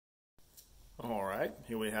All right,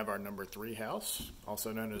 here we have our number 3 house,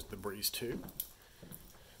 also known as the Breeze 2.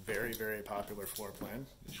 Very, very popular floor plan.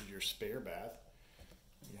 This is your spare bath.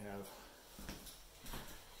 You have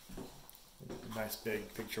a nice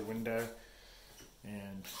big picture window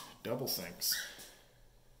and double sinks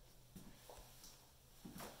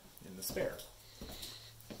in the spare.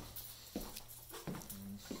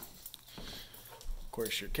 Of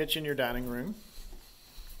course, your kitchen, your dining room,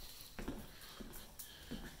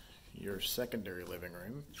 your secondary living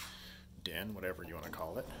room, den, whatever you want to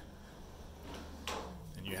call it.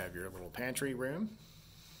 And you have your little pantry room,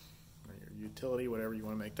 or your utility, whatever you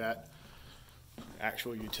want to make that.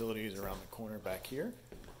 Actual utilities around the corner back here.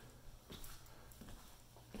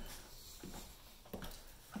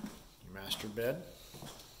 Your master bed,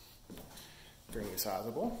 fairly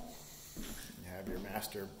sizable. You have your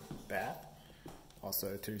master bath,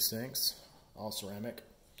 also 2 sinks, all ceramic.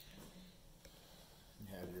 You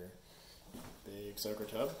have your big soaker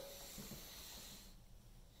tub.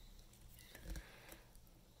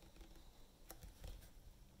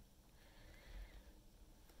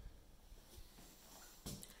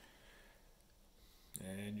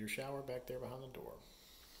 And your shower back there behind the door.